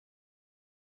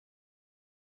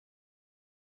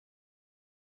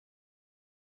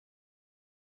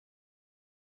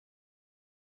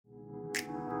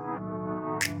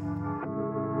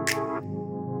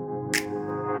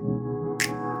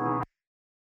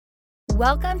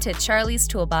Welcome to Charlie's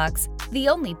Toolbox, the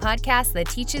only podcast that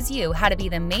teaches you how to be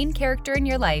the main character in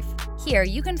your life. Here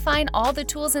you can find all the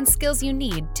tools and skills you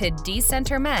need to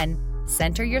decenter men,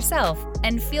 center yourself,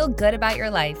 and feel good about your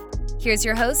life. Here's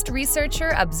your host,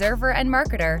 researcher, observer, and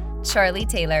marketer, Charlie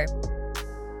Taylor.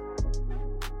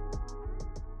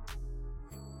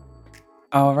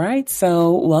 All right,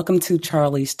 so welcome to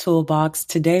Charlie's Toolbox.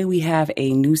 Today we have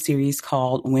a new series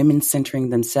called Women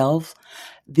Centering Themselves.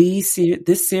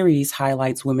 This series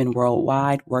highlights women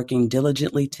worldwide working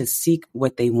diligently to seek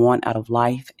what they want out of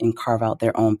life and carve out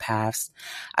their own paths.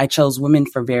 I chose women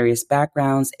from various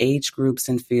backgrounds, age groups,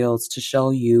 and fields to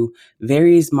show you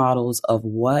various models of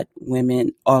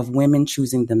women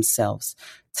choosing themselves.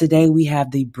 Today we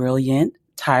have the brilliant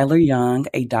Tyler Young,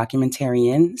 a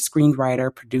documentarian,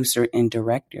 screenwriter, producer, and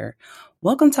director.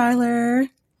 Welcome, Tyler.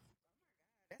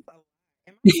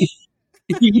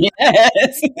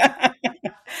 Yes.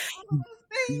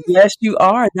 Yes, you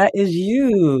are. That is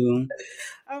you.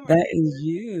 That is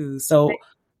you. So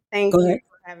thank you for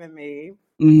having me.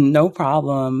 No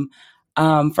problem.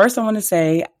 First, I want to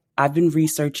say I've been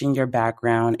researching your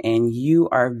background, and you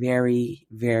are very,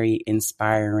 very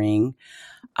inspiring.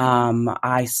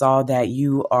 I saw that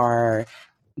you are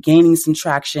gaining some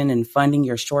traction and funding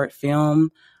your short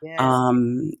film. Yes.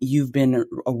 You've been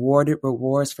awarded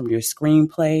rewards from your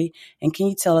screenplay. And can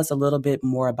you tell us a little bit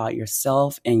more about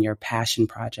yourself and your passion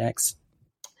projects?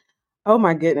 Oh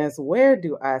my goodness, where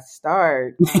do I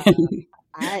start?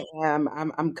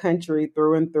 I'm country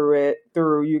through and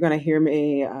through. You're gonna hear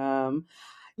me.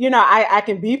 I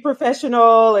can be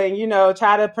professional and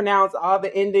try to pronounce all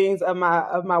the endings of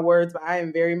my words, but I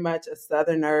am very much a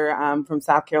Southerner from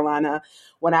South Carolina.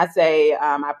 When I say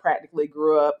I practically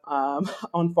grew up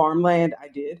on farmland, I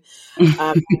did.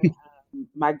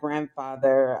 My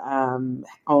grandfather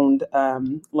owned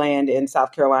land in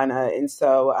South Carolina, and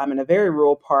so I'm in a very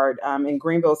rural part. In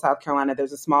Greenville, South Carolina,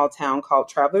 there's a small town called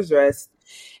Travelers Rest.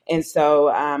 And so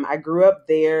I grew up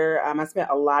there. I spent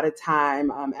a lot of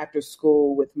time after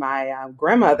school with my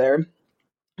grandmother.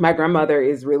 My grandmother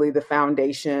is really the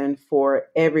foundation for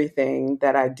everything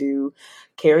that I do.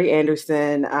 Carrie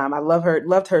Anderson, I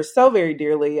loved her so very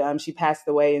dearly. She passed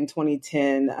away in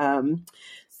 2010.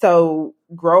 So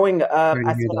growing up,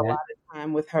 I spent a lot of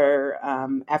time with her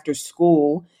after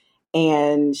school.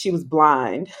 And she was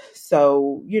blind.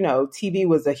 So, TV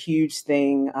was a huge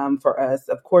thing for us.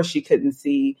 Of course, she couldn't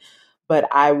see, but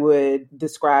I would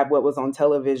describe what was on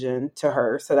television to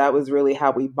her. So that was really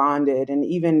how we bonded. And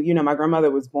even, my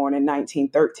grandmother was born in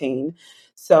 1913.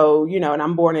 So, and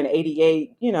I'm born in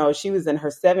 88, she was in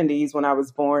her 70s when I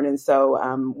was born. And so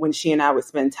when she and I would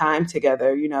spend time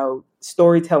together,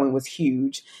 storytelling was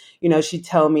huge. She'd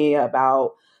tell me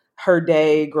about her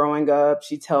day growing up.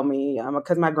 She'd tell me,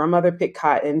 because my grandmother picked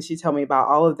cotton, she'd tell me about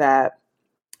all of that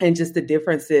and just the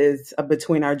differences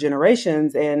between our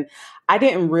generations. And I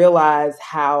didn't realize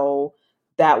how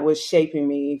that was shaping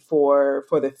me for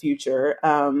the future.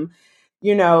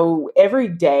 Every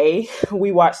day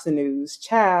we watch the news,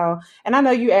 child. And I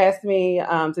know you asked me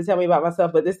to tell me about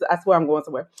myself, but I swear I'm going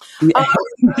somewhere.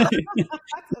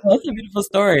 That's a beautiful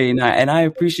story. And I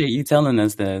appreciate you telling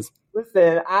us this.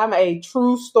 Listen, I'm a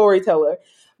true storyteller,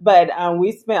 but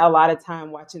we spent a lot of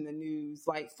time watching the news,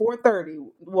 like 4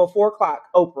 o'clock,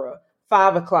 Oprah,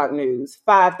 5 o'clock news,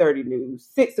 5:30 news,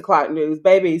 6 o'clock news,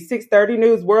 baby, 6:30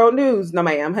 news, world news. No,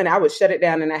 ma'am, honey, I would shut it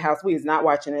down in that house. We is not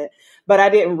watching it. But I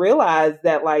didn't realize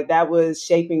that that was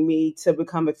shaping me to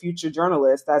become a future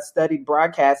journalist. I studied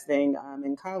broadcasting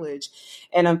in college.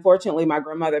 And unfortunately, my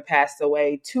grandmother passed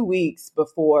away 2 weeks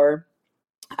before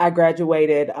I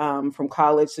graduated from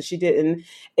college, so she didn't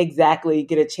exactly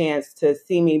get a chance to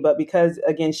see me. But because,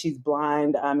 again, she's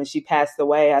blind and she passed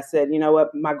away, I said, you know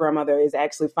what, my grandmother is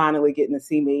actually finally getting to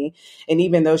see me. And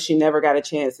even though she never got a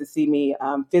chance to see me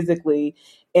physically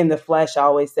in the flesh, I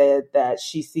always said that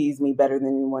she sees me better than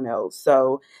anyone else.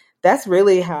 So that's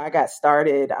really how I got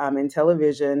started in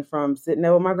television, from sitting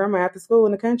there with my grandma after school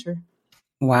in the country.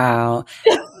 Wow.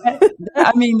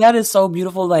 I mean, that is so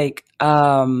beautiful. So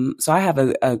I have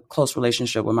a close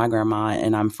relationship with my grandma,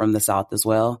 and I'm from the South as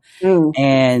well.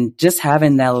 And just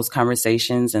having those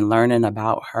conversations and learning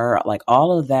about her,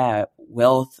 all of that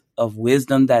wealth of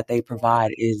wisdom that they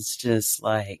provide is just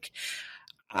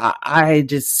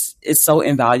it's so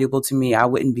invaluable to me. I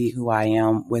wouldn't be who I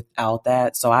am without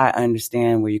that. So I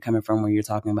understand where you're coming from when you're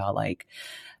talking about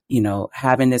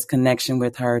having this connection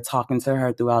with her, talking to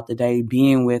her throughout the day,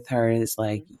 being with her is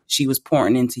she was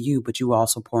pouring into you, but you were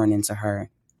also pouring into her.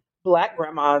 Black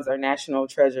grandmas are national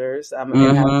treasures. And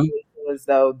I feel as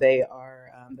though they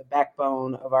are the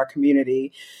backbone of our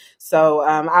community. So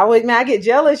I get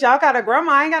jealous. Y'all got a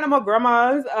grandma. I ain't got no more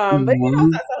grandmas. But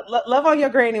love on your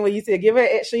granny when you see it. Give her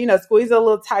extra, squeeze it a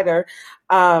little tighter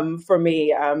for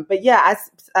me. But yeah,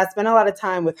 I spent a lot of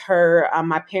time with her.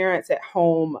 My parents at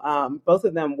home, both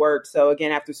of them worked. So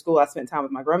again, after school, I spent time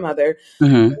with my grandmother.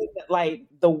 Like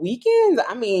the weekends,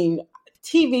 I mean,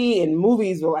 TV and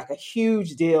movies were like a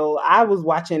huge deal. I was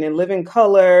watching In Living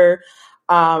Color.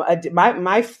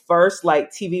 My first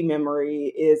like TV memory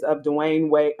is of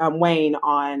Dwayne Wayne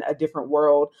on A Different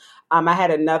World. I had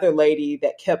another lady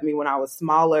that kept me when I was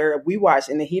smaller. We watched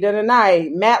In the Heat of the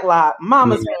Night, Matlock,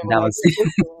 Mama's Family.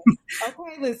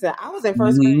 Okay, listen, I was in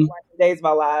first grade watching Days of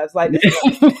Our Lives. Like this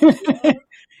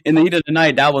In the Heat of the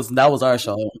Night, that was our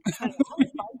show.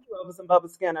 Over some Bubba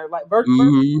Skinner, like Bert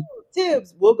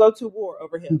Tibbs, we'll go to war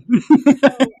over him.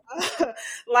 So,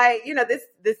 like,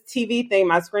 this TV thing,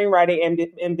 my screenwriting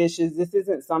ambitions, this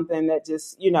isn't something that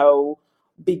just,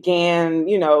 began,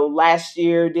 last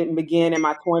year, didn't begin in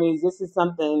my 20s. This is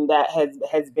something that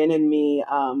has been in me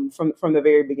from the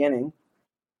very beginning.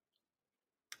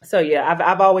 So yeah,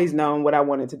 I've always known what I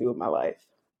wanted to do with my life.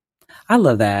 I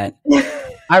love that.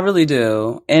 I really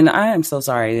do. And I am so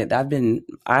sorry. I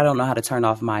don't know how to turn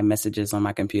off my messages on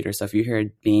my computer. So if you hear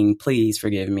it being, please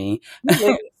forgive me.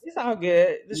 It's all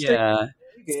good. Yeah.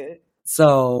 Good.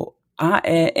 So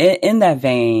in that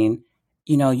vein,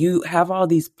 you have all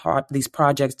these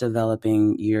projects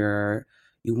developing. You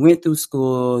went through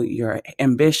school, you're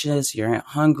ambitious, you're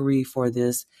hungry for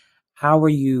this. How are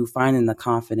you finding the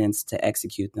confidence to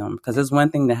execute them? Because it's one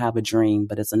thing to have a dream,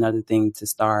 but it's another thing to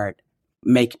start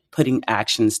putting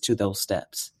actions to those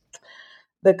steps.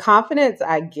 The confidence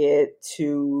I get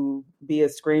to be a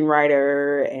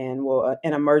screenwriter and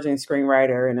an emerging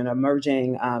screenwriter and an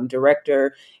emerging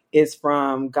director is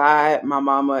from God, my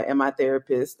mama, and my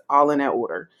therapist, all in that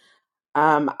order.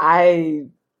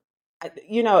 Everything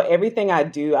I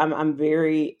do, I'm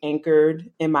very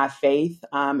anchored in my faith.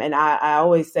 And I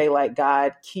always say, like,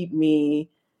 God, keep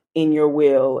me in your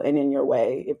will and in your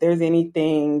way. If there's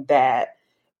anything that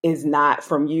is not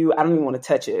from you, I don't even want to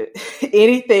touch it.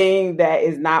 Anything that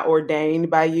is not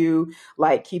ordained by you,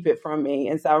 like, keep it from me.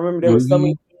 And so I remember there were so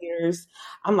many years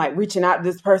I'm like reaching out to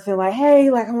this person, like,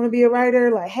 hey, like, I want to be a writer.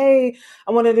 Like, hey,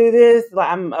 I want to do this. Like,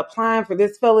 I'm applying for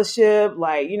this fellowship.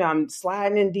 Like, I'm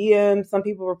sliding in DMs. Some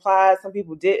people replied, some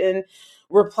people didn't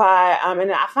reply.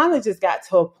 And I finally just got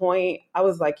to a point. I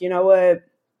was like, you know what,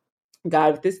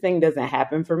 God, if this thing doesn't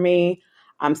happen for me,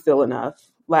 I'm still enough.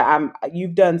 Like,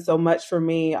 you've done so much for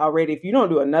me already. If you don't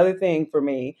do another thing for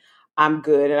me, I'm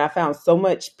good. And I found so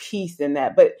much peace in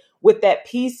that. But with that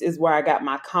peace is where I got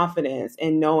my confidence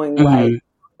in knowing, like, I'm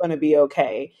going to be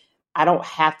okay. I don't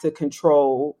have to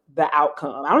control the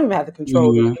outcome. I don't even have to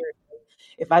control the narrative.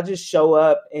 If I just show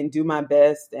up and do my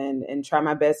best and try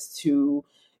my best to,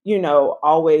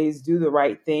 always do the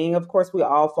right thing. Of course, we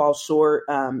all fall short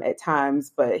at times,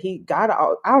 but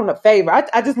favor.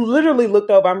 I just literally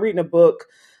looked over. I'm reading a book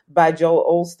by Joel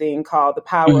Osteen called The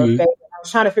Power of Favor. I was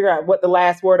trying to figure out what the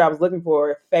last word I was looking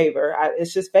for. Favor.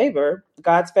 It's just favor.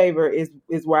 God's favor is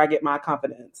where I get my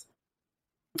confidence.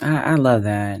 I love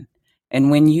that.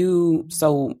 And when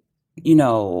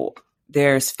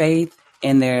there's faith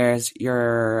and there's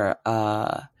your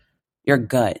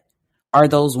gut. Are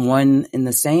those one and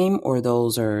the same, or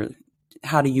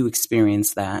how do you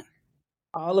experience that?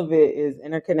 All of it is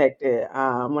interconnected.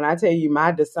 When I tell you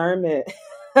my discernment,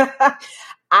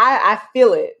 I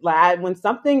feel it. Like, when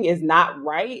something is not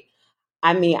right,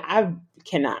 I mean, I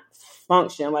cannot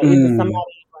function. Like, is it somebody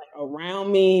like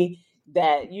around me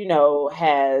that,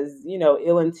 has,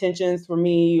 ill intentions for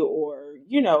me, or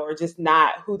just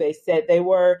not who they said they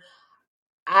were?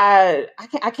 I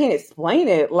can't explain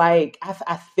it. Like,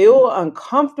 I feel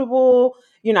uncomfortable.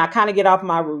 I kind of get off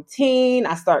my routine.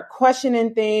 I start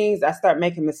questioning things. I start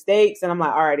making mistakes. And I'm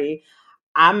like, alrighty,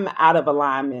 I'm out of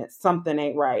alignment. Something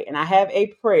ain't right. And I have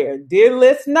a prayer. Dear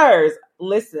listeners,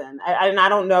 listen. And I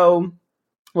don't know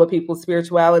what people's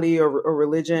spirituality or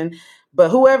religion, but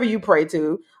whoever you pray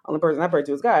to, only person I pray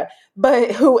to is God.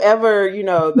 But whoever,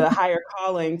 the higher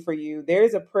calling for you,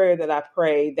 there's a prayer that I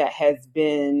pray that has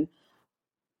been,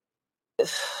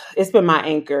 it's been my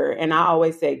anchor. And I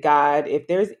always say, God, if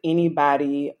there's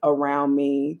anybody around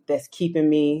me that's keeping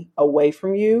me away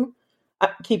from you,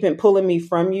 pulling me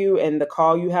from you and the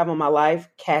call you have on my life,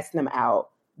 cast them out,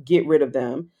 get rid of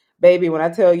them. Baby, when I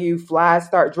tell you flies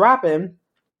start dropping,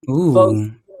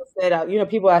 folks said,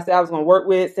 people I said I was going to work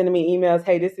with, sending me emails,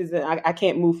 hey, this isn't, I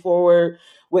can't move forward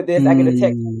with this. I get a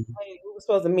text, hey,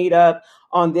 we're supposed to meet up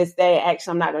on this day.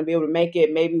 Actually, I'm not going to be able to make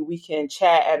it. Maybe we can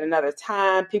chat at another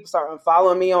time. People start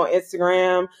unfollowing me on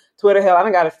Instagram, Twitter. Hell, I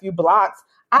done got a few blocks.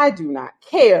 I do not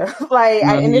care.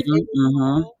 And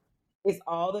it's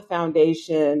all the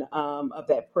foundation of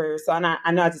that prayer. So I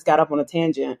know I just got up on a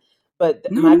tangent,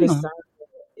 but my discernment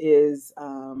is,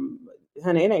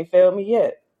 honey, it ain't failed me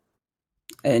yet.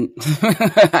 And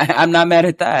I'm not mad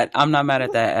at that. I'm not mad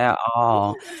at that at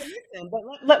all.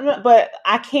 But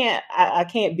I can't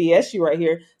BS you right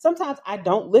here. Sometimes I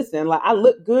don't listen. Like, I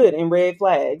look good in red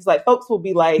flags. Like, folks will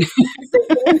be like,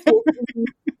 things will be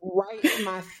right in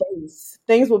my face.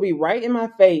 Things will be right in my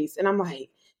face, and I'm like,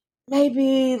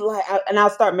 maybe and I'll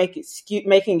start making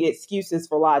excuses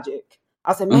for logic.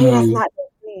 I'll say, maybe that's not the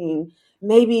thing.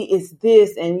 Maybe it's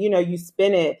this, and you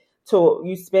spin it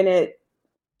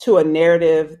to a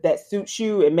narrative that suits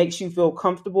you and makes you feel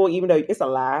comfortable, even though it's a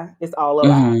lie. It's all a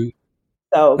lie.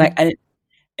 So,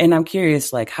 and I'm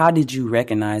curious, like, how did you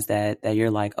recognize that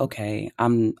you're like, okay,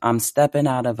 I'm stepping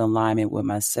out of alignment with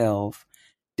myself.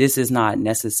 This is not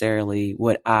necessarily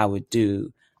what I would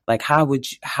do. Like, how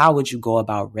would you go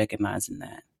about recognizing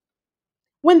that?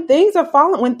 When things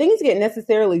get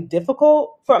necessarily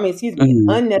difficult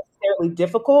unnecessarily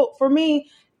difficult for me,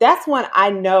 that's when I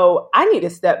know I need to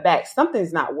step back.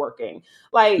 Something's not working.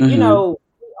 Like, we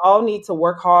all need to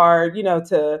work hard,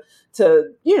 to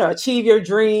achieve your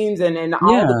dreams and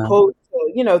all the quotes,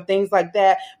 things like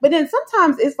that. But then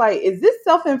sometimes it's like, is this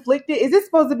self-inflicted? Is this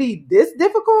supposed to be this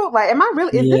difficult? Like, am I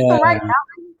really, is this the right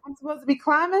mountain I'm supposed to be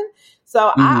climbing?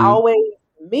 So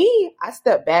I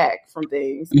step back from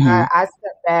things. I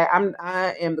step back.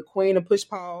 I am the queen of push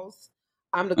pause.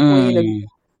 I'm the queen of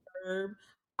disturb.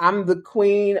 I'm the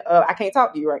queen of, I can't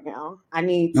talk to you right now. I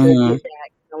need to get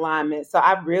back in alignment. So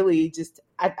I really just,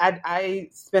 I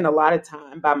spend a lot of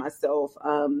time by myself.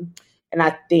 And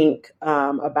I think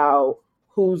about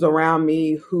who's around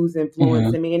me, who's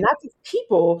influencing me, and not just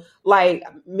people like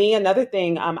me. Another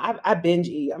thing, I binge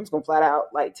eat. I'm just gonna flat out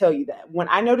tell you that. When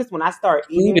I start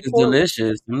eating, it's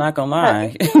delicious. I'm not gonna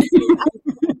lie.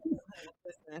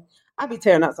 I be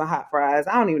tearing up some hot fries.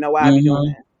 I don't even know why I be doing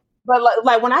that. But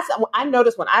like when I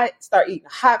notice when I start eating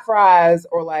hot fries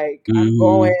or I'm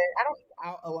going, I don't eat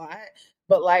out a lot,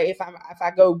 but if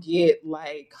I go get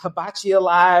hibachi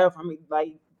alive, I'm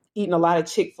eating a lot of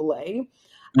Chick-fil-A,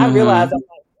 I realize I'm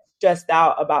stressed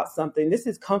out about something. This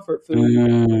is comfort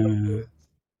food.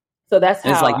 So that's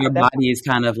how it's your body is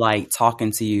kind of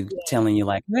talking to you, telling you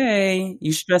hey,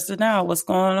 you stressing out. What's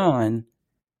going on?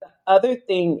 The other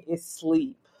thing is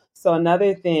sleep. So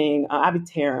another thing, I be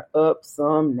tearing up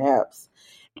some naps.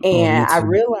 And I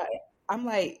realize, I'm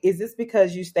like, is this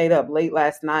because you stayed up late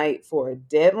last night for a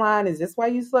deadline? Is this why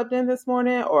you slept in this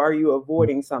morning? Or are you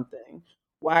avoiding something?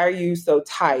 Why are you so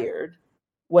tired?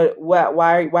 Why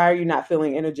are you not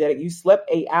feeling energetic? You slept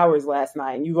 8 hours last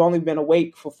night and you've only been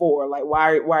awake for 4.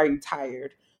 Why are you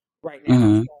tired right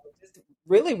now? So just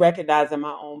really recognizing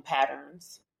my own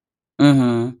patterns.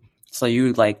 So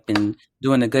you been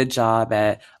doing a good job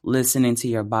at listening to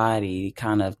your body,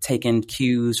 kind of taking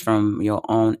cues from your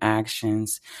own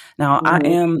actions. Now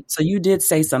so you did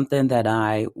say something that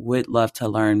I would love to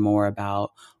learn more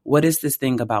about. What is this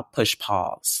thing about push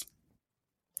pause?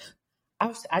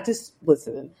 I just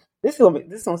listen. This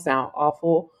is gonna sound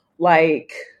awful.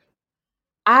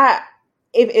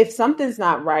 If something's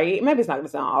not right, maybe it's not gonna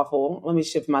sound awful. Let me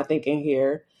shift my thinking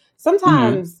here.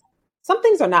 Sometimes some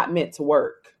things are not meant to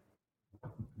work.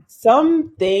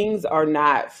 Some things are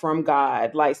not from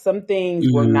God. Some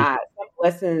things were not. Some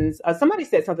lessons. Somebody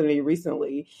said something to me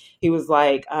recently. He was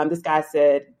like, this guy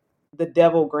said, the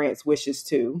devil grants wishes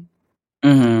too.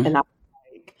 And I'm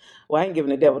like, well, I ain't giving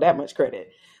the devil that much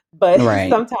credit. But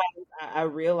sometimes I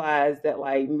realize that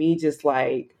me just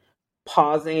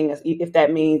pausing, if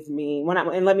that means me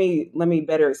and let me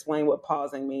better explain what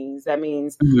pausing means. That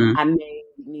means I may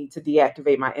need to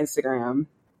deactivate my Instagram.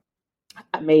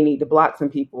 I may need to block some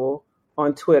people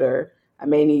on Twitter. I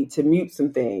may need to mute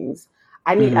some things.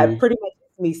 I pretty much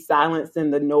me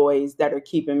silencing the noise that are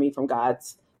keeping me from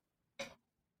God's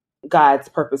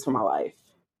purpose for my life.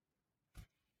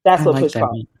 That's what push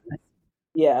pause.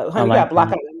 Yeah, honey, you got to block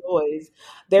out the noise.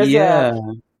 There's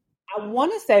I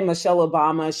want to say Michelle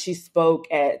Obama, she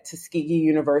spoke at Tuskegee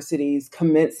University's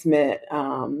commencement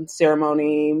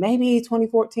ceremony, maybe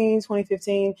 2014,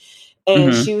 2015.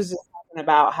 And she was just talking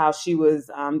about how she was,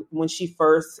 when she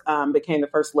first became the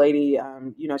first lady,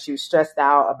 she was stressed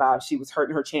out about she was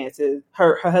hurting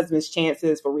her husband's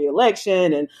chances for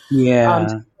reelection. And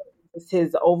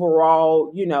his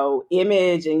overall,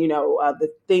 image and,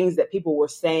 the things that people were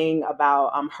saying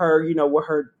about her, where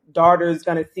her daughter's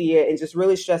going to see it, and just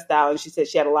really stressed out. And she said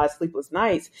she had a lot of sleepless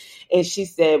nights. And she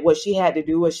said what she had to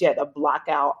do was she had to block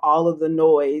out all of the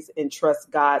noise and trust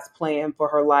God's plan for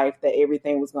her life, that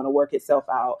everything was going to work itself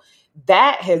out.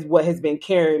 That has what has been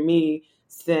carrying me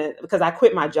since, because I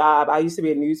quit my job. I used to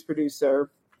be a news producer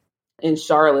in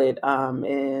Charlotte.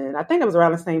 And I think it was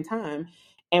around the same time.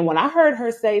 And when I heard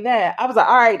her say that, I was like,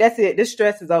 all right, that's it. This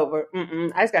stress is over.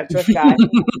 I just got to trust God.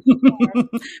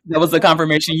 That was the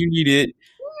confirmation you needed.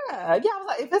 Yeah. I was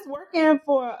like, if it's working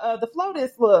for the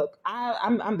FLOTUS, look,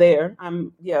 I'm there.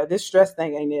 This stress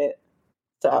thing ain't it.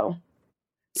 So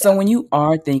when you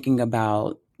are thinking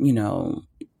about,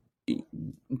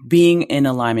 being in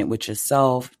alignment with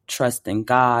yourself, trusting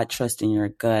God, trusting your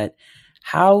gut,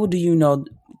 how do you know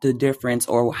the difference,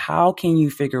 or how can you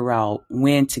figure out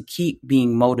when to keep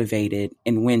being motivated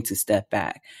and when to step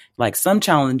back? Like, some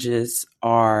challenges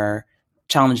are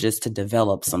challenges to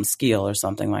develop some skill or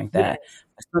something like that. Yes.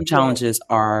 Some challenges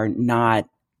are not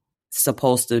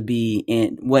supposed to be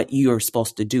in what you're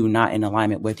supposed to do, not in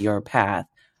alignment with your path.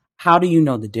 How do you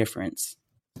know the difference?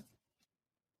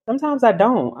 Sometimes I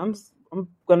don't. I'm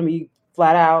going to be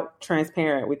flat out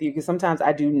transparent with you, because sometimes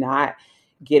I do not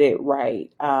get it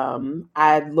right.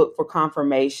 I look for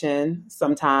confirmation.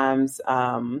 Sometimes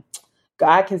God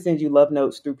can send you love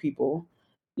notes through people.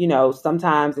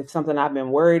 Sometimes if something I've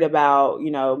been worried about,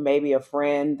 maybe a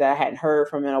friend that I hadn't heard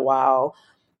from in a while,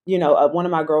 one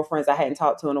of my girlfriends I hadn't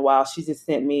talked to in a while, she just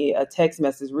sent me a text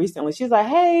message recently. She's like,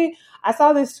 hey, I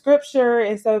saw this scripture.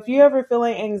 And so if you're ever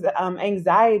feeling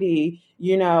anxiety,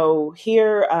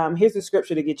 here's the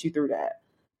scripture to get you through that.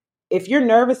 If you're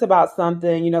nervous about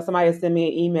something, somebody will send me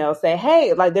an email, say,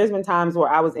 hey, like, there's been times where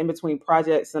I was in between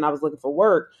projects and I was looking for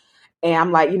work. And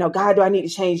I'm like, God, do I need to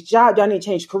change job? Do I need to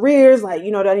change careers? Like,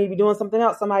 do I need to be doing something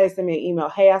else? Somebody sent me an email.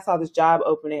 Hey, I saw this job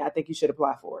opening. I think you should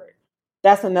apply for it.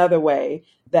 That's another way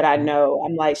that I know.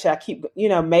 I'm like, should I keep,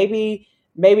 maybe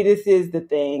this is the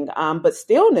thing. But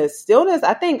stillness,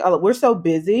 I think we're so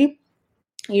busy,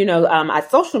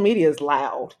 social media is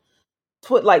loud.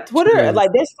 Twitter, Yes.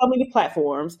 like, there's so many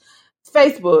platforms,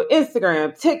 Facebook,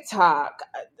 Instagram, TikTok,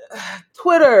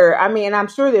 Twitter. I mean, I'm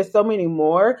sure there's so many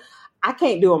more. I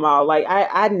can't do them all. Like,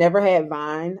 I never had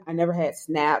Vine. I never had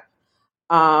Snap.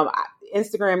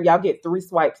 Instagram, y'all get 3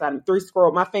 swipes. I'm 3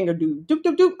 scroll. My finger do doop,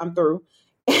 doop, doop. I'm through.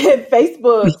 And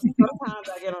Facebook, sometimes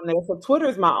I get on there. So Twitter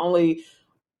is my only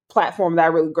platform that I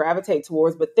really gravitate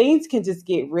towards. But things can just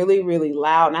get really, really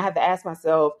loud. And I have to ask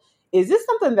myself, is this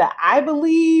something that I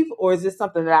believe, or is this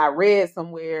something that I read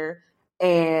somewhere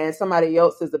and somebody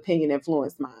else's opinion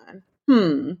influenced mine?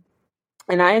 And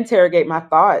I interrogate my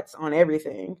thoughts on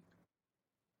everything.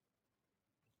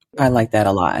 I like that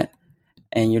a lot.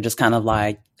 And you're just kind of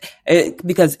like,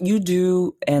 because you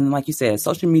do, and like you said,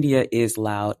 social media is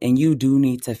loud, and you do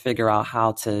need to figure out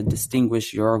how to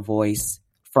distinguish your voice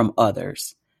from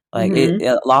others. Like,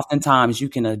 oftentimes you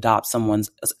can adopt someone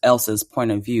else's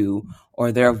point of view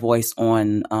or their voice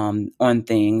on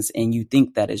things, and you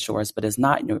think that it's yours, but it's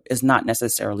not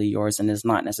necessarily yours, and it's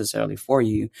not necessarily for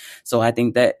you. So I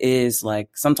think that is,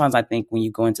 like, sometimes I think when you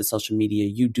go into social media,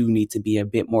 you do need to be a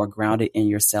bit more grounded in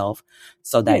yourself,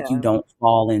 so that you don't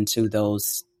fall into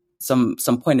those some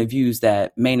point of views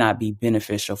that may not be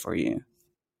beneficial for you.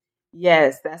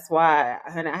 Yes, that's why.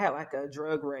 And I had like a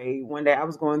drug raid one day. I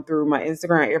was going through my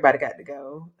Instagram. Everybody got to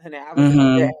go. And I was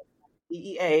in there,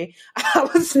 DEA. I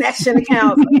was snatching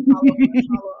accounts. Like,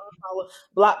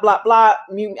 follow, block,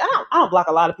 mute. I don't block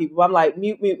a lot of people. I'm like,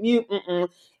 mute.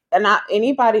 And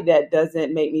anybody that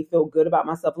doesn't make me feel good about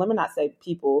myself, let me not say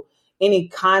people, any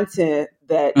content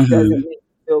that doesn't make me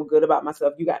feel good about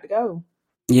myself, you got to go.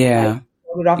 Yeah. Like,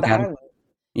 it off the island.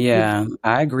 Yeah,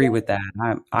 I agree with that.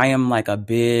 I am like a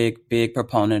big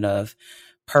proponent of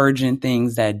purging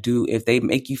things that do, if they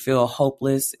make you feel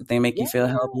hopeless, if they make you feel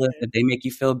helpless, if they make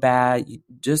you feel bad,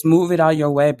 just move it out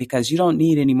your way, because you don't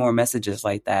need any more messages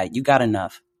like that. You got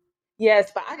enough. Yes,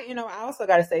 but I also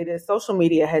got to say this. Social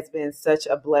media has been such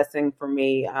a blessing for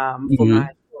me, for my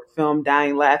short film,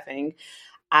 Dying Laughing.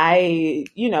 I,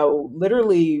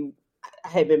 literally, I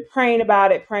had been praying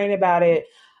about it.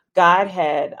 God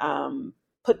had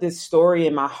put this story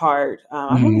in my heart.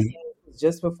 I want to say it was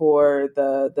just before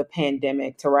the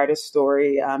pandemic, to write a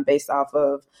story based off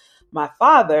of my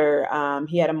father.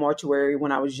 He had a mortuary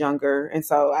when I was younger. And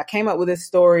so I came up with this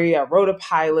story. I wrote a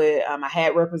pilot. I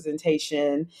had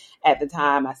representation at the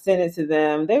time. I sent it to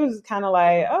them. They was kind of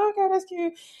like, oh, okay, that's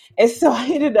cute. And so I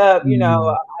ended up,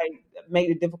 I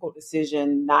made a difficult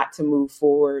decision not to move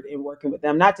forward in working with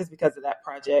them, not just because of that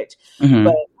project,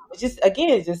 but I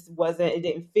it just wasn't, it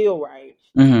didn't feel right.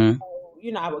 Mm-hmm.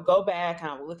 You know, I would go back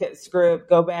and I would look at the script,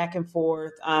 go back and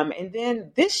forth. And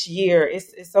then this year,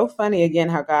 it's so funny again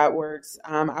how God works.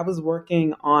 I was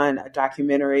working on a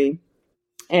documentary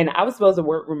and I was supposed to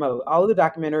work remote. All of the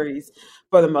documentaries,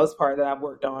 for the most part, that I've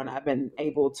worked on, I've been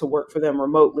able to work for them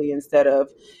remotely instead of,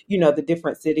 you know, the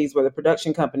different cities where the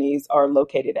production companies are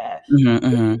located at. Mm-hmm.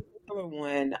 Mm-hmm.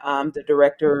 One, the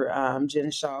director,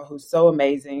 Jen Shaw, who's so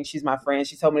amazing. She's my friend.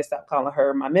 She told me to stop calling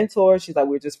her my mentor. She's like,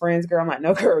 we're just friends, girl. I'm like,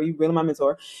 no, girl, you really my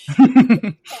mentor.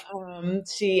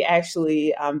 She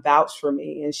actually vouched for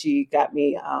me and she got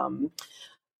me,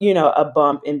 you know, a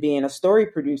bump in being a story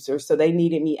producer. So they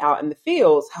needed me out in the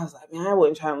fields. I was like, man, I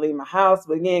wasn't trying to leave my house.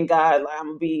 But again, God, like, I'm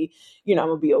going to be, you know, I'm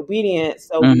going to be obedient.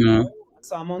 So,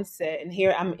 so I'm on set and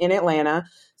here I'm in Atlanta.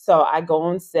 So I go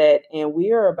on set and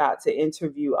we are about to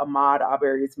interview Ahmaud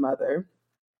Arbery's mother.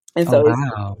 And so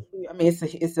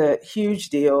it's a huge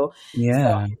deal.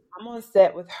 Yeah. So I'm on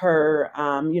set with her.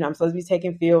 You know, I'm supposed to be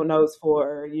taking field notes for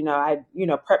her. You know, I, you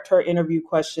know, prepped her interview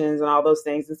questions and all those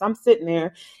things. And so I'm sitting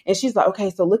there and she's like, okay,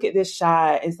 so look at this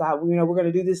shot. And so, you know, we're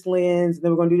going to do this lens and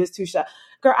then we're going to do this 2-shot.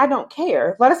 Girl, I don't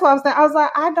care. Like, that's what I was saying. I was like,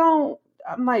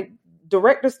 I'm like,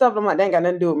 director stuff. I'm like, that ain't got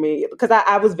nothing to do with me. Because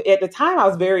I was, at the time, I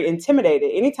was very intimidated.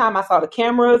 Anytime I saw the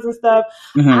cameras and stuff,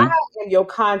 I am your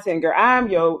content girl. I'm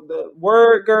the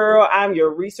word girl. I'm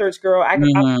your research girl. I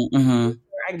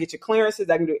can get your clearances.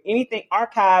 I can do anything,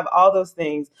 archive, all those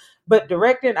things. But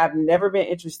directing, I've never been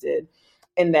interested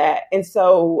in that. And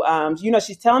so, you know,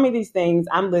 she's telling me these things.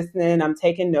 I'm listening. I'm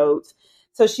taking notes.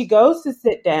 So she goes to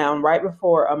sit down right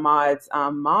before Ahmaud's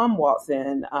mom walks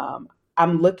in.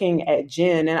 I'm looking at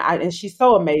Jen and she's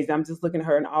so amazing. I'm just looking at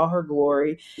her in all her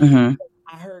glory. I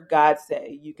heard God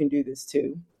say, you can do this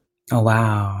too. Oh,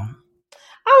 wow.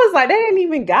 I was like, that ain't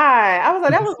even God. I was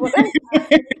like, that was what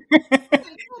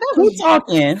who's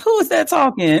talking? Who is that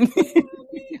talking?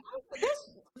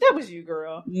 That was you,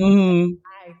 girl.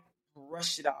 I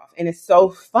brushed it off. And it's so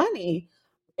funny.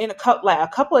 In a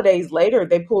couple of days later,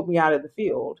 they pulled me out of the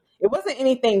field. It wasn't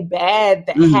anything bad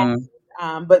that happened.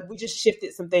 But we just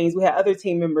shifted some things. We had other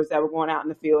team members that were going out in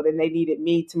the field and they needed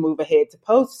me to move ahead to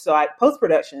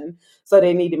post-production. So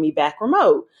they needed me back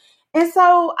remote. And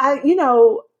so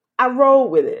I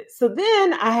rolled with it. So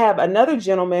then I have another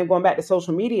gentleman going back to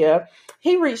social media.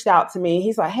 He reached out to me.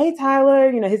 He's like, hey,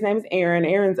 Tyler, you know, his name is Aaron.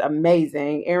 Aaron's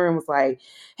amazing. Aaron was like,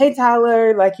 hey,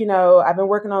 Tyler, like, you know, I've been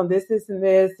working on this, and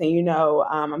this. And, you know,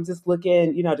 I'm just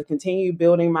looking, you know, to continue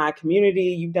building my community.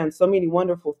 You've done so many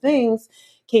wonderful things.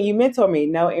 Can you mentor me?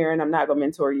 No, Aaron, I'm not going to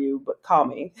mentor you, but call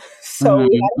me. So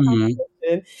we had a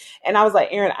conversation. And I was like,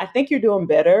 Aaron, I think you're doing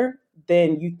better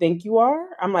than you think you are.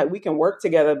 I'm like, we can work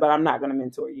together, but I'm not going to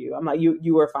mentor you. I'm like,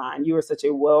 you are fine. You are such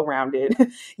a well-rounded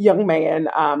young man.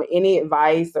 Any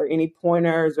advice or any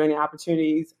pointers or any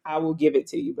opportunities, I will give it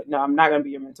to you. But no, I'm not going to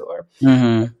be your mentor.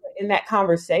 In that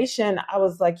conversation, I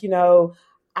was like, you know,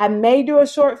 I may do a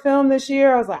short film this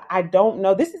year. I was like, I don't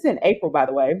know. This is in April, by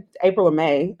the way, April or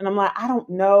May. And I'm like, I don't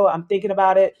know. I'm thinking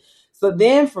about it. So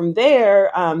then from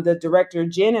there, the director,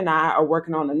 Jen, and I are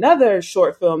working on another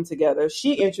short film together.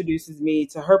 She introduces me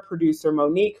to her producer,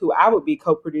 Monique, who I would be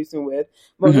co-producing with.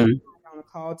 Monique and I on a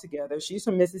call together. She's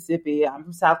from Mississippi. I'm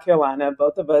from South Carolina.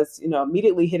 Both of us, you know,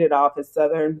 immediately hit it off as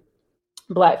Southern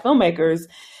Black filmmakers.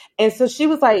 And so she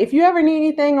was like, if you ever need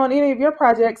anything on any of your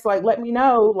projects, like, let me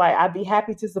know. Like, I'd be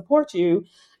happy to support you.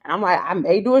 And I'm like, I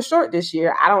may do a short this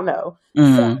year. I don't know.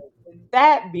 So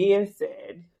that being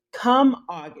said, come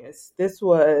August, this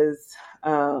was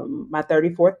my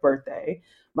 34th birthday.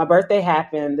 My birthday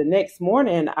happened. The next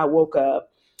morning, I woke up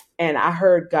and I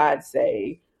heard God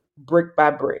say, brick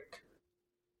by brick.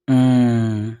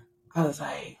 I was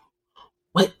like,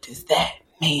 what does that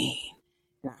mean?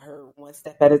 And I heard one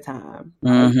step at a time,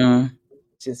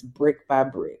 just brick by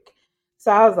brick.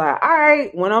 So I was like, all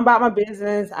right, went on about my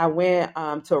business. I went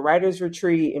to a writer's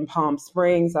retreat in Palm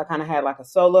Springs. I kind of had like a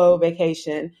solo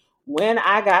vacation. When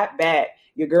I got back,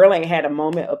 your girl ain't had a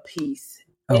moment of peace.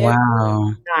 Every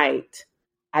night,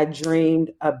 I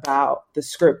dreamed about the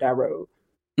script I wrote.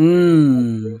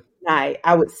 Every night,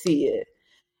 I would see it.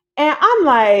 And I'm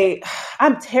like,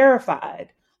 I'm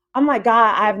terrified. I'm like,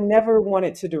 God, I've never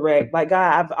wanted to direct. Like,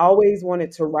 God, I've always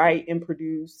wanted to write and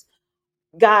produce.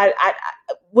 God, I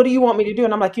what do you want me to do?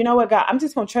 And I'm like, you know what, God, I'm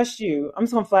just going to trust you. I'm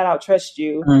just going to flat out trust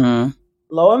you.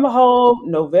 Lo and behold,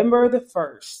 November the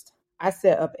 1st, I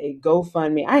set up a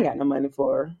GoFundMe. I ain't got no money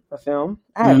for a film.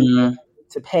 I have no money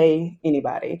to pay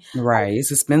anybody. Right.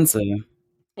 It's expensive.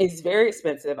 It's very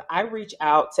expensive. I reach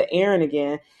out to Aaron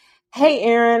again. hey,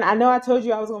 Aaron, I know I told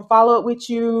you I was going to follow up with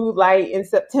you like in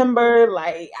September.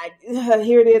 Like,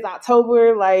 here it is,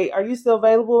 October. Like, are you still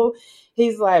available?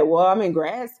 He's like, well, I'm in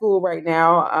grad school right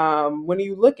now. When are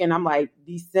you looking? I'm like,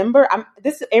 December.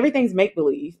 Everything's make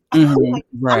believe. I'm like,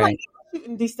 Right.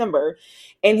 in December,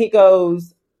 and he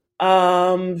goes,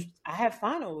 I have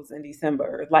finals in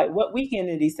December. Like, what weekend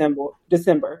in December?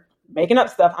 December. Making up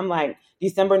stuff. I'm like,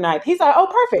 December 9th. He's like, oh,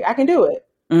 perfect. I can do it.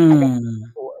 I got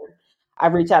Mm. board. I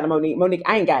reach out to Monique. Monique,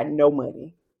 I ain't got no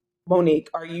money. Monique,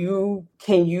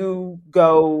 can you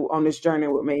go on this journey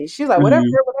with me? She's like, whatever,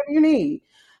 Mhm. whatever you need.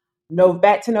 No,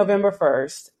 back to November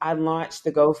 1st, I launched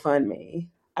the GoFundMe.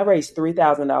 I raised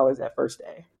 $3,000 that first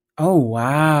day. Oh,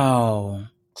 wow.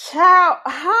 Child,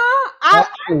 huh?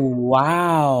 Oh,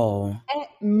 wow. At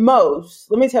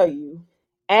most, let me tell you,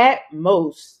 at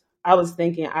most, I was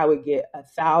thinking I would get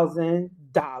 $1,000.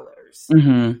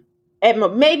 Mm-hmm. At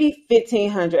maybe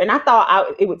 1,500, and I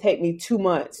thought it would take me 2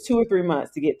 months, 2 or 3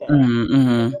 months to get that. Mm-hmm.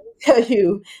 Mm-hmm. Let me tell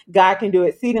you, God can do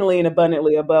exceedingly and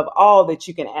abundantly above all that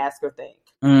you can ask or think,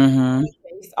 Mm-hmm.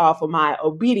 based off of my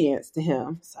obedience to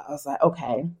Him. So I was like,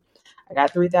 okay, I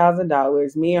got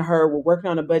 $3,000. Me and her were working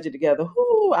on a budget together.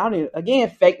 Whoo, I don't even, again,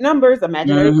 fake numbers,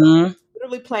 imaginary, Mm-hmm.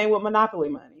 literally playing with Monopoly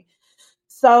money.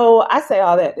 So I say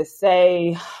all that to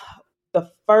say,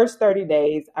 the first 30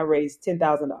 days, I raised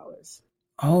 $10,000.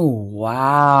 Oh,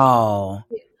 wow.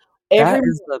 Every That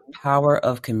is the power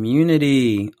of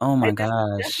community. Oh my And that's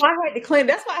gosh. why I had to clean.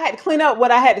 That's why I had to clean up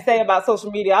what I had to say about social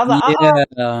media. I was like,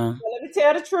 Yeah. let me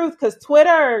tell the truth, because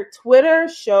Twitter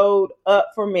showed up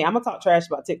for me. I'm gonna talk trash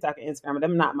about TikTok and Instagram, but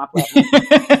them not my platform.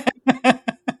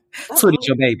 Twitter's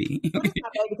your baby.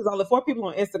 Because only 4 people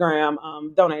on Instagram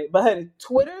donated, but honey,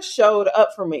 Twitter showed up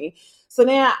for me. So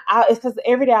then it's because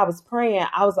every day I was praying,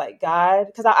 I was like, God,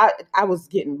 because I was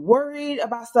getting worried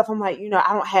about stuff. I'm like,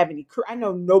 I don't have any crew. I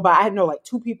know nobody. I know like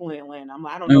 2 people in Atlanta. I'm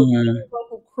like, I don't know any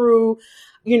local crew.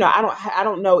 I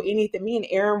don't know anything. Me and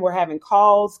Aaron were having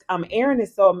calls. Aaron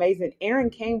is so amazing. Aaron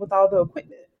came with all the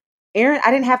equipment. Aaron,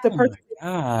 I didn't have to Oh my purchase.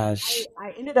 gosh.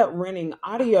 I ended up renting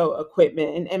audio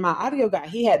equipment, and my audio guy,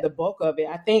 he had the bulk of it.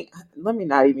 I think, let me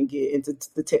not even get into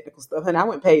the technical stuff, and I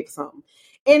went paid for something.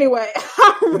 Anyway,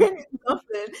 I rented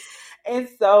something. And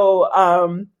so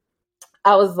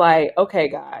I was like, okay,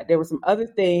 God, there were some other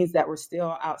things that were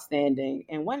still outstanding.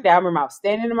 And one day I remember I was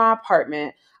standing in my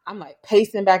apartment. I'm like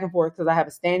pacing back and forth because I have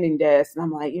a standing desk. And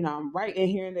I'm like, I'm right in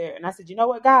here and there. And I said, you know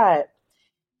what, God?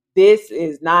 This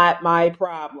is not my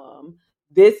problem.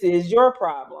 This is your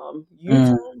problem. You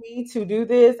told me to do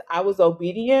this. I was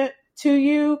obedient to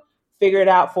you. Figure it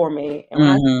out for me. And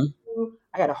when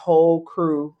I got a whole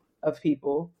crew of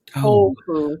people, whole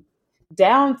crew,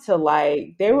 down to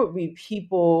like, there would be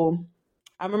people.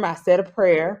 I remember I said a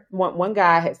prayer. One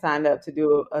guy had signed up to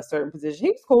do a certain position.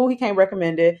 He was cool. He came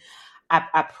recommended.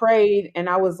 I prayed and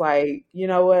I was like, you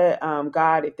know what,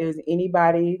 God, if there's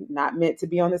anybody not meant to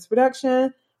be on this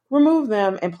production, remove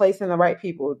them and place in the right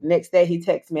people. Next day he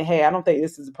texts me, hey, I don't think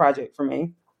this is a project for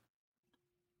me.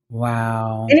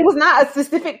 Wow. And it was not a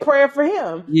specific prayer for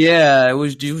him. Yeah, you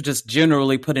was just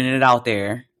generally putting it out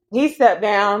there. He sat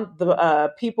down.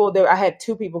 The people there, I had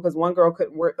 2 people because one girl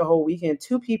couldn't work the whole weekend.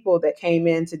 2 people that came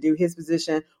in to do his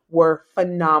position were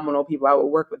phenomenal people. I would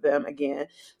work with them again.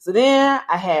 So then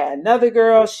I had another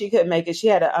girl. She couldn't make it. She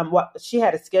had a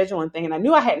scheduling thing, and I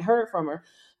knew I hadn't heard from her.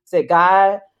 I said,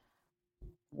 God,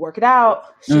 work it out.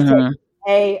 She said,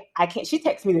 hey, I can't. She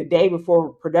texted me the day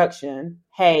before production.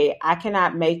 Hey, I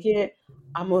cannot make it.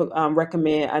 I'm gonna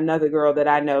recommend another girl that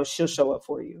I know. She'll show up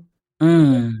for you.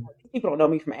 People don't know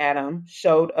me from Adam.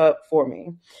 Showed up for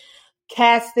me.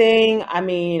 Casting. I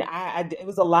mean, it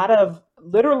was a lot of,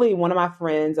 literally one of my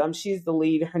friends. She's the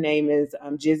lead. Her name is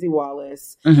Jizzy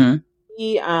Wallace.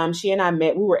 She and I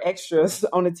met. We were extras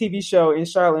on a TV show in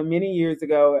Charlotte many years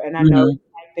ago, and I know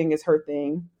acting is her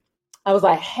thing. I was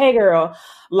like, hey girl,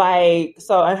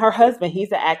 and her husband,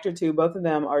 he's an actor too. Both of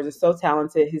them are just so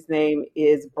talented. His name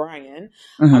is Brian.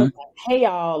 I was like, hey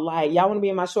y'all, y'all want to be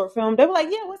in my short film? They were like,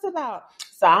 yeah, what's it about?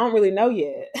 So I don't really know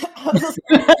yet.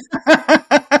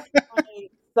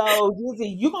 So Dizzy,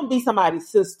 you're going to be somebody's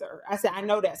sister. I said, I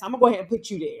know that. So I'm going to go ahead and put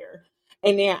you there.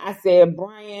 And then I said,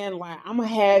 Brian, I'm going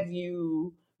to have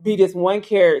you be this one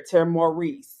character,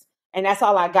 Maurice. And that's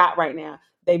all I got right now.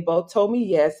 They both told me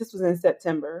yes. This was in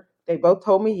September. They both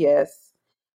told me yes.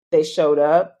 They showed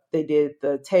up. They did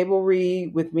the table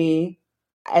read with me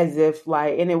as if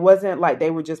and it wasn't like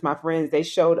they were just my friends. They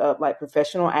showed up like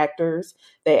professional actors.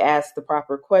 They asked the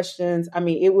proper questions. I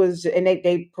mean, it was, and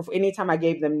they anytime I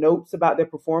gave them notes about their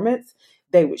performance,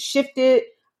 they would shift it.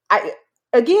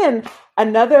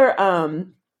 Another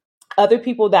Other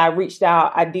people that I reached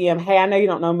out, I DM, hey, I know you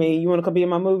don't know me. You want to come be in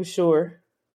my movie? Sure.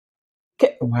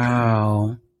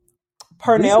 Wow. This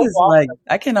Pernell is Walker. like,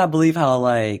 I cannot believe how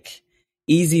like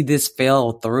easy this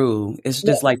fell through. It's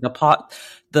just like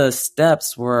the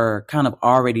steps were kind of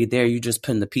already there. You just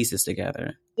putting the pieces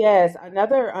together. Yes,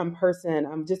 another person.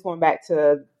 I'm just going back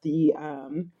to the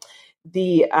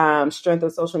strength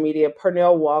of social media.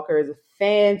 Pernell Walker is a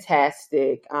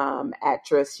fantastic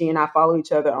actress. She and I follow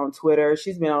each other on Twitter.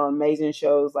 She's been on amazing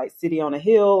shows like City on a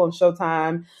Hill on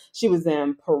Showtime. She was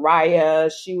in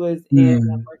Pariah. She was in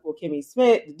Unbreakable Kimmy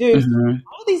Schmidt, The Deuce,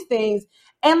 all these things.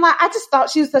 And like, I just thought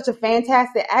she was such a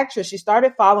fantastic actress. She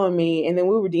started following me, and then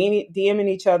we were DMing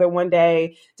each other one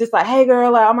day, just like, "Hey,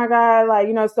 girl, like, oh my god, like,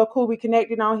 you know, it's so cool we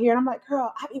connected on here." And I'm like,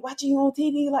 "Girl, I be watching you on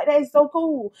TV, like that is so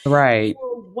cool." Right.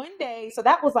 So one day, so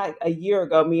that was like a year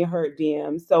ago. Me and her at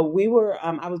DM. So we were,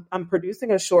 I'm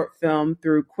producing a short film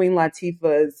through Queen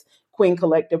Latifah's Queen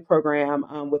Collective program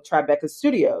with Tribeca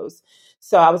Studios.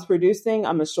 So I was producing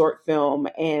a short film,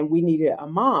 and we needed a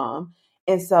mom.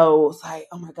 And so it's like,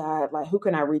 oh my God, like who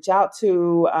can I reach out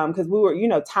to? Because we were, you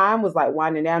know, time was like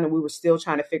winding down and we were still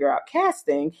trying to figure out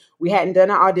casting. We hadn't done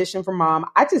an audition for mom.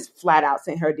 I just flat out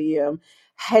sent her DM,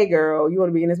 hey girl, you want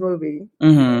to be in this movie?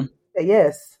 Mm-hmm. Said,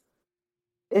 yes.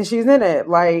 And she's in it.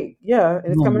 Like, yeah.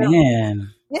 And it's coming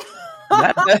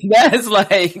out. That is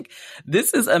like,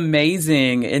 this is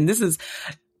amazing. And this is,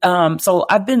 so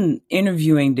I've been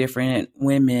interviewing different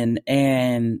women,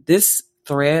 and this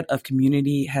thread of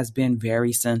community has been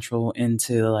very central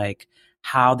into like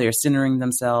how they're centering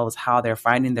themselves, how they're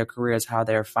finding their careers, how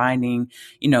they're finding,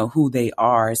 you know, who they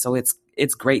are. So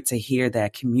it's great to hear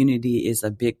that community is a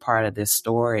big part of this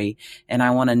story. And I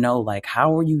want to know, like,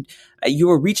 how are you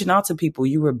were reaching out to people,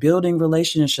 you were building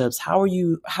relationships. How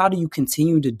do you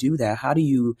continue to do that? How do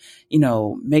you, you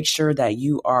know, make sure that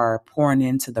you are pouring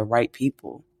into the right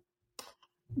people?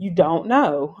 You don't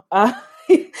know.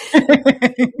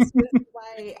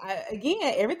 Like, again,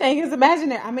 everything is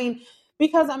imaginary. I mean,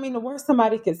 because the worst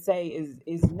somebody could say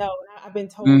is no. I've been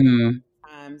told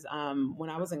times when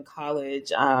I was in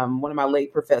college, one of my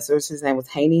late professors, his name was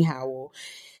Haney Howell.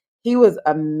 He was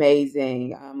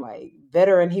amazing, like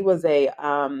veteran. He was a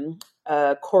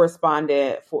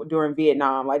correspondent during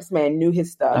Vietnam. Like, this man knew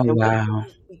his stuff. Oh, and wow.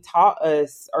 he taught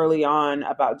us early on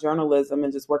about journalism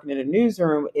and just working in a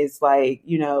newsroom is like,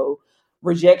 you know,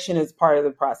 rejection is part of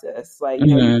the process. Like, you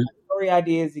know, you have story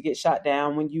ideas, you get shot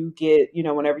down. When you get, you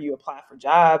know, whenever you apply for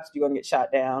jobs, you're gonna get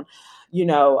shot down. You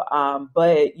know,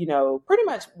 but you know, pretty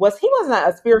much he wasn't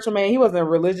a spiritual man. He wasn't a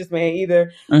religious man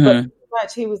either. But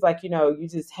much he was like, you know, you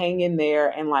just hang in there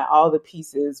and like all the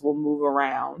pieces will move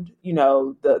around, you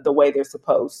know, the way they're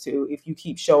supposed to if you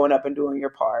keep showing up and doing your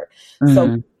part.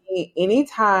 So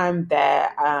anytime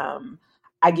that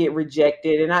I get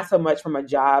rejected, and not so much from a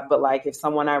job, but like if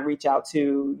someone I reach out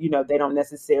to, you know, they don't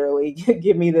necessarily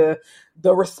give me the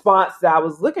response that I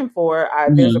was looking for.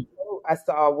 There's a quote I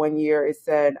saw one year. It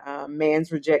said,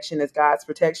 man's rejection is God's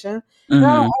protection.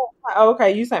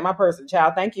 Okay, you ain't my person,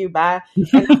 child. Thank you. Bye. And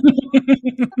a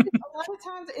lot of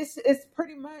times it's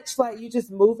pretty much like you just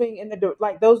moving in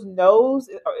like those no's.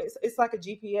 It's like a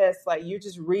GPS. Like you're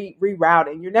just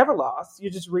rerouting. You're never lost.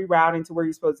 You're just rerouting to where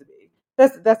you're supposed to be.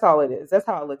 That's all it is. That's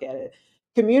how I look at it.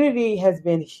 Community has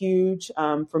been huge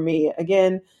for me.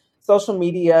 Again, social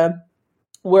media.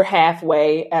 We're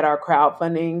halfway at our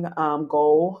crowdfunding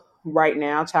goal right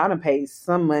now. Trying to pay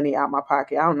some money out my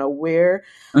pocket. I don't know where.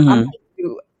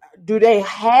 Do they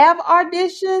have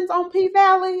auditions on P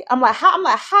Valley? I'm like,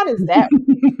 how does that work?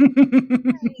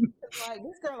 Like,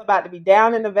 this girl about to be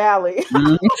down in the valley.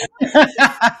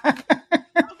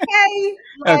 Okay.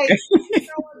 Like,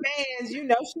 bands, you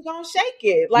know, she's gonna shake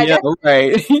it. Like,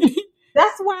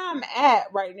 that's where I'm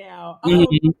at right now. You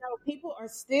know, people are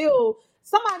still.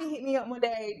 Somebody hit me up one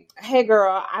day. Hey,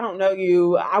 girl, I don't know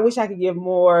you. I wish I could give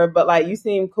more, but like, you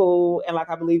seem cool, and like,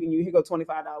 I believe in you. Here go $25.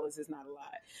 It's not a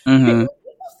lot. People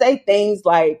say things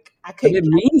like, "I could." It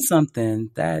means something.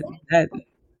 That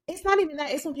it's not even that.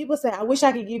 It's when people say, "I wish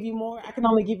I could give you more. I can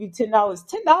only give you $10.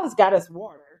 $10 got us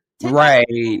water." Right.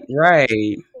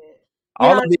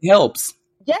 All of it helps.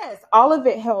 Yes, all of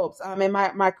it helps. And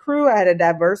my crew, I had a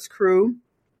diverse crew,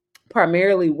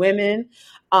 primarily women.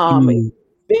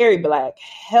 Very black,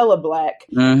 hella black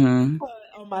on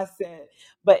my set.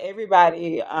 But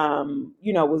everybody,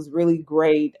 you know, was really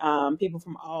great. People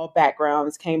from all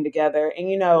backgrounds came together. And,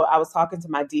 you know, I was talking to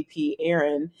my DP,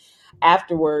 Aaron,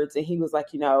 afterwards, and he was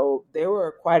like, you know, there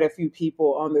were quite a few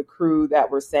people on the crew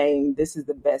that were saying this is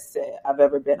the best set I've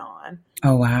ever been on.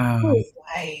 Oh, wow.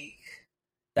 Like,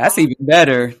 that's even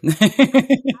better.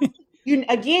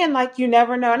 Again, like, you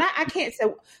never know. And I can't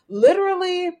say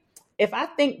literally if I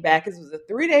think back, it was a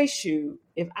 3-day shoot.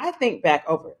 If I think back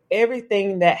over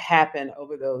everything that happened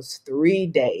over those 3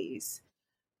 days,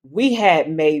 we had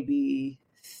maybe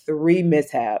 3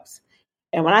 mishaps.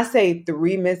 And when I say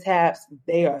 3 mishaps,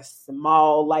 they are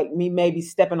small, like me maybe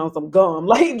stepping on some gum,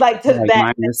 like that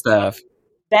minor stuff.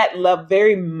 That love,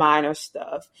 very minor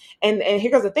stuff. And here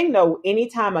goes the thing though,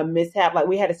 anytime a mishap, like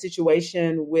we had a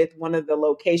situation with one of the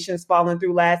locations falling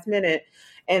through last minute.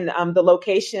 And the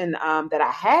location that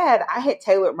I had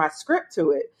tailored my script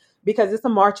to it because it's a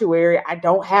mortuary. I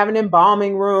don't have an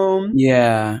embalming room.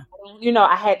 Yeah.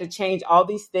 I had to change all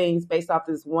these things based off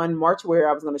this one mortuary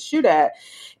I was going to shoot at.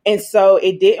 And so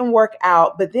it didn't work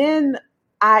out. But then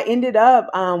I ended up,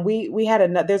 we had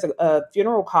there's a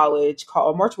funeral college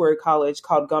a mortuary college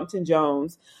called Gumpton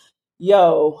Jones.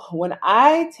 Yo, when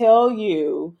I tell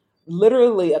you,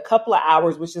 literally a couple of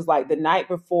hours, which is like the night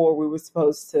before we were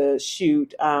supposed to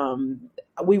shoot,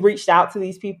 we reached out to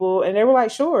these people and they were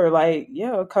like, sure, like,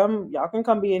 yeah, y'all can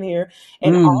come be in here.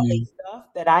 And all the stuff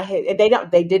that I had, and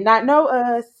they did not know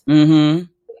us. Mm-hmm.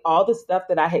 All the stuff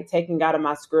that I had taken out of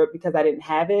my script because I didn't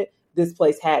have it, this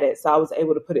place had it. So I was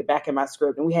able to put it back in my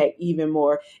script and we had even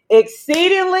more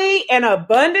exceedingly and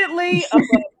abundantly above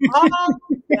all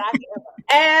that I could ever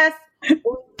ask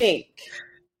or think.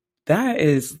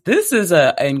 This is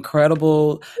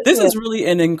really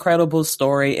an incredible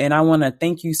story. And I want to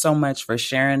thank you so much for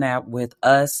sharing that with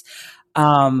us.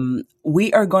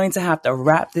 We are going to have to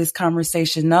wrap this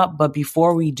conversation up. But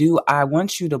before we do, I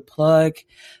want you to plug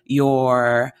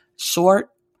your short.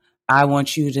 I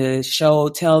want you to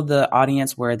tell the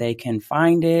audience where they can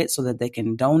find it so that they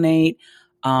can donate.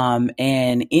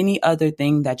 And any other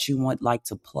thing that you would like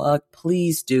to plug,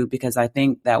 please do, because I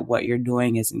think that what you're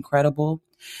doing is incredible.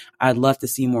 I'd love to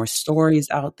see more stories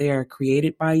out there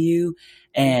created by you,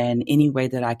 and any way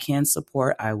that I can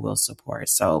support, I will support.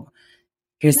 So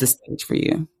here's the stage for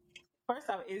you.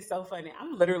 First off, it's so funny.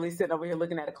 I'm literally sitting over here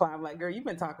looking at the clock. I'm like, girl, you've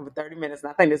been talking for 30 minutes,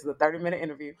 and I think this is a 30-minute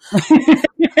interview.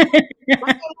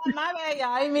 My bad, y'all.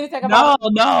 I didn't mean to take a No.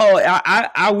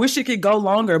 I wish it could go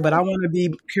longer, but I want to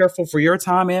be careful for your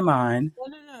time and mine.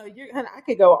 No. Honey, I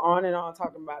could go on and on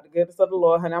talking about the goodness of the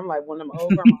Lord, honey. I'm like one of them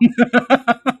old grandmas.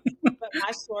 But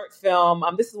my short film,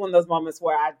 this is one of those moments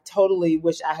where I totally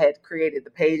wish I had created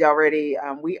the page already.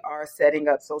 We are setting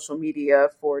up social media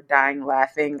for Dying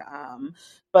Laughing.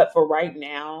 But for right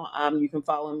now, you can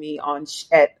follow me on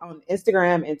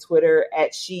Instagram and Twitter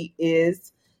at She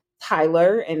Is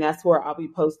Tyler, and that's where I'll be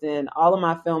posting all of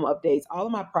my film updates, all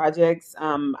of my projects.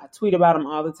 I tweet about them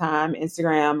all the time.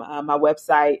 Instagram, my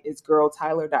website is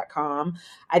girltyler.com.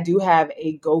 I do have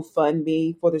a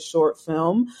GoFundMe for the short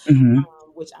film,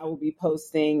 which I will be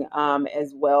posting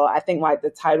as well. I think like the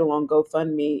title on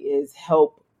GoFundMe is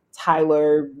Help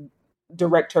Tyler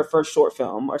Direct Her First Short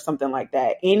Film or something like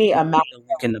that. Any amount. Link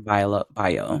in the bio.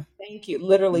 Thank you.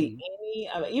 Literally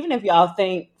even if y'all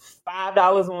think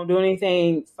 $5 won't do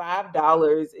anything,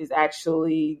 $5 is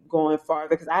actually going farther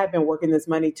because I have been working this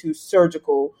money to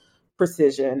surgical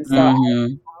precision. So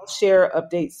I'll share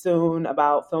updates soon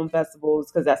about film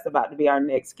festivals because that's about to be our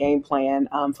next game plan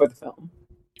for the film.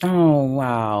 Oh,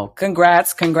 wow.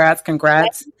 Congrats. Thank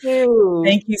you.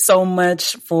 Thank you so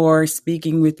much for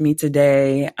speaking with me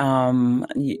today.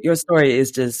 Your story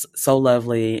is just so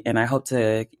lovely, and I hope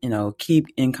to, keep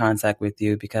in contact with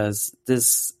you because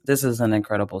this is an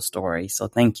incredible story. So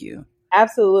thank you.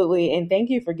 Absolutely. And thank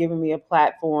you for giving me a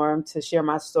platform to share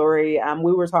my story.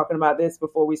 We were talking about this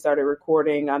before we started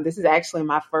recording. This is actually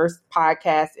my first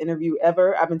podcast interview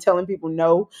ever. I've been telling people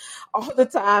no all the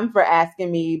time for asking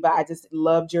me, but I just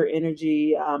loved your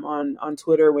energy on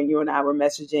Twitter when you and I were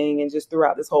messaging and just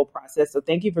throughout this whole process. So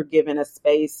thank you for giving a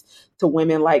space to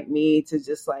women like me to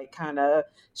just like kind of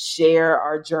share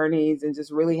our journeys and just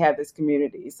really have this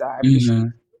community. So I appreciate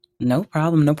it. No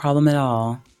problem at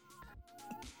all.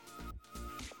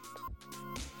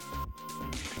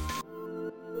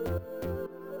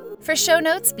 For show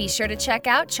notes, be sure to check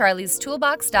out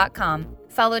charliestoolbox.com.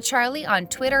 Follow Charlie on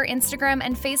Twitter, Instagram,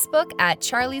 and Facebook at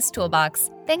Charlie's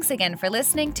Toolbox. Thanks again for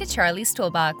listening to Charlie's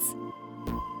Toolbox.